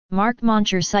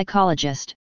Moncher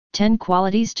Psychologist, 10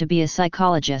 Qualities to be a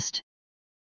Psychologist.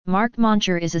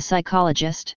 Moncher is a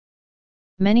psychologist.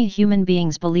 Many human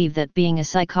beings believe that being a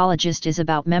psychologist is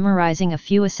about memorizing a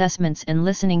few assessments and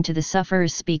listening to the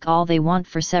sufferers speak all they want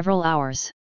for several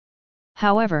hours.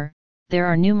 However, there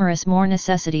are numerous more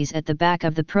necessities at the back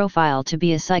of the profile to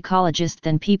be a psychologist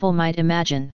than people might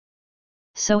imagine.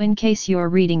 So in case you're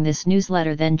reading this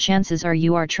newsletter, then chances are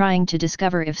you are trying to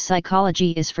discover if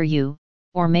psychology is for you,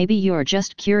 or maybe you're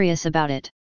just curious about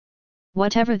it.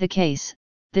 Whatever the case,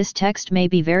 this text may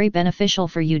be very beneficial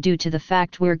for you due to the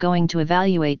fact we're going to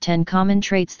evaluate 10 common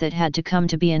traits that had to come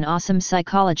to be an awesome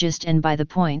psychologist, and by the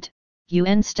point you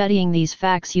end studying these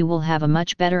facts you will have a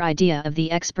much better idea of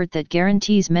the expert that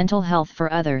guarantees mental health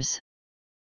for others.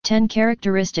 10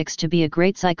 characteristics to be a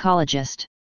great psychologist.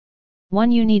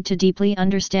 1. You need to deeply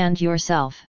understand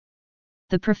yourself.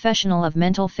 The professional of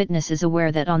mental fitness is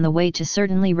aware that on the way to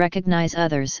certainly recognize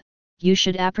others, you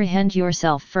should apprehend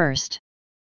yourself first.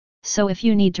 So if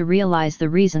you need to realize the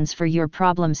reasons for your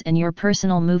problems and your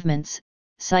personal movements,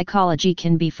 psychology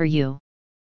can be for you.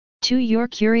 2. You're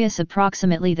curious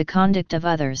approximately the conduct of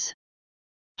others.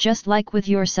 Just like with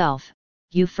yourself,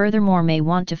 you furthermore may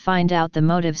want to find out the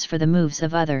motives for the moves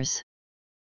of others.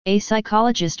 A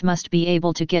psychologist must be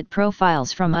able to get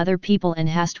profiles from other people and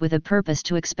has with a purpose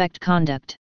to expect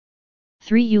conduct.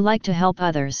 3. You like to help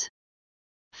others.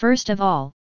 First of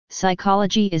all,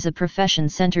 psychology is a profession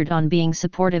centered on being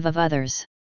supportive of others.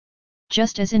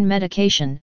 Just as in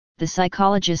medication, the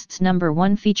psychologist's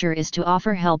 #1 feature is to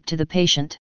offer help to the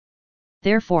patient.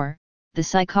 Therefore, the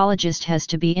psychologist has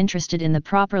to be interested in the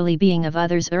properly being of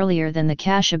others earlier than the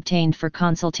cash obtained for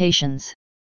consultations.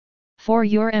 4.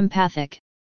 You're empathic.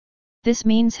 This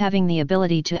means having the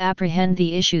ability to apprehend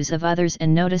the issues of others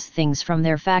and notice things from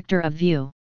their factor of view.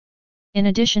 In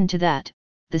addition to that,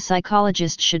 the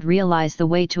psychologist should realize the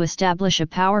way to establish a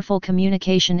powerful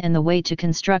communication and the way to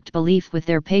construct belief with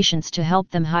their patients to help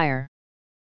them higher.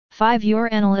 5.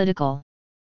 You're analytical.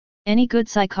 Any good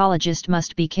psychologist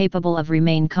must be capable of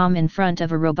remain calm in front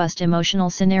of a robust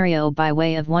emotional scenario by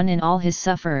way of one in all his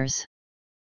sufferers.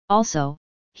 Also,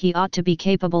 he ought to be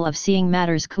capable of seeing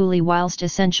matters coolly whilst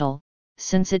essential,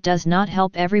 since it does not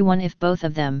help everyone if both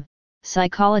of them,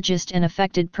 psychologist and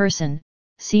affected person,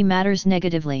 see matters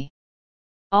negatively.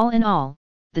 All in all,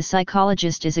 the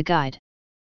psychologist is a guide.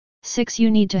 6.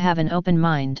 You need to have an open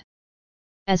mind.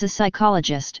 As a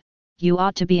psychologist, you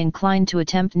ought to be inclined to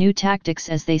attempt new tactics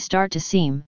as they start to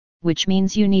seem, which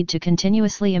means you need to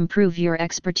continuously improve your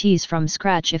expertise from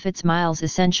scratch if it's miles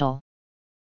essential.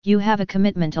 You have a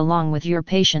commitment along with your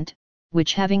patient,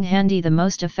 which having handy the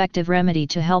most effective remedy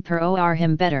to help her or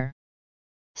him better.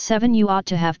 7. You ought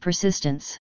to have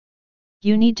persistence.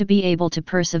 You need to be able to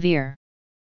persevere.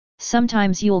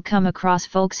 Sometimes you'll come across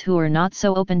folks who are not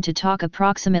so open to talk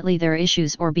approximately their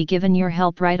issues or be given your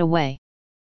help right away.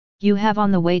 You have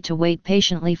on the way to wait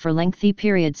patiently for lengthy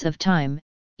periods of time,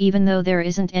 even though there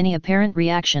isn't any apparent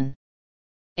reaction.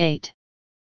 8.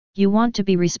 You want to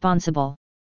be responsible.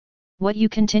 What you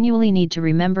continually need to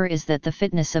remember is that the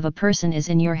fitness of a person is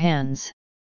in your hands.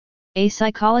 A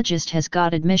psychologist has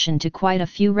got admission to quite a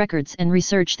few records and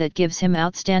research that gives him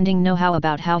outstanding know-how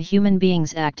about how human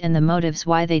beings act and the motives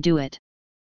why they do it.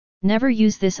 Never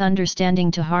use this understanding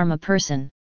to harm a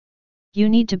person. You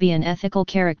need to be an ethical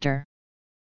character.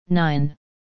 9.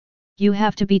 You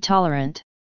have to be tolerant.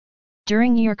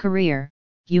 During your career,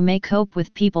 you may cope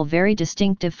with people very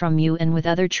distinctive from you and with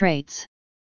other traits.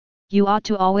 You ought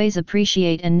to always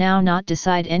appreciate and now not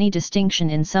decide any distinction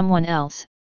in someone else,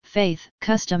 faith,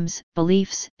 customs,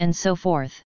 beliefs, and so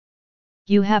forth.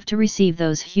 You have to receive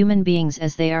those human beings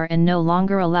as they are and no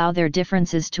longer allow their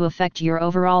differences to affect your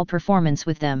overall performance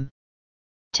with them.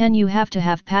 10. You have to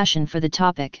have passion for the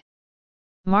topic.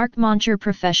 Moncher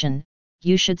profession,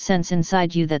 you should sense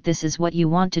inside you that this is what you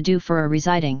want to do for a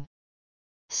residing.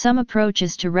 Some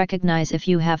approaches to recognize if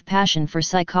you have passion for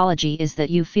psychology is that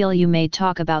you feel you may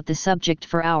talk about the subject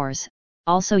for hours.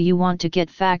 Also, you want to get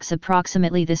facts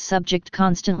approximately this subject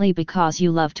constantly because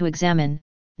you love to examine,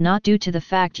 not due to the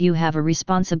fact you have a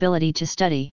responsibility to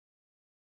study.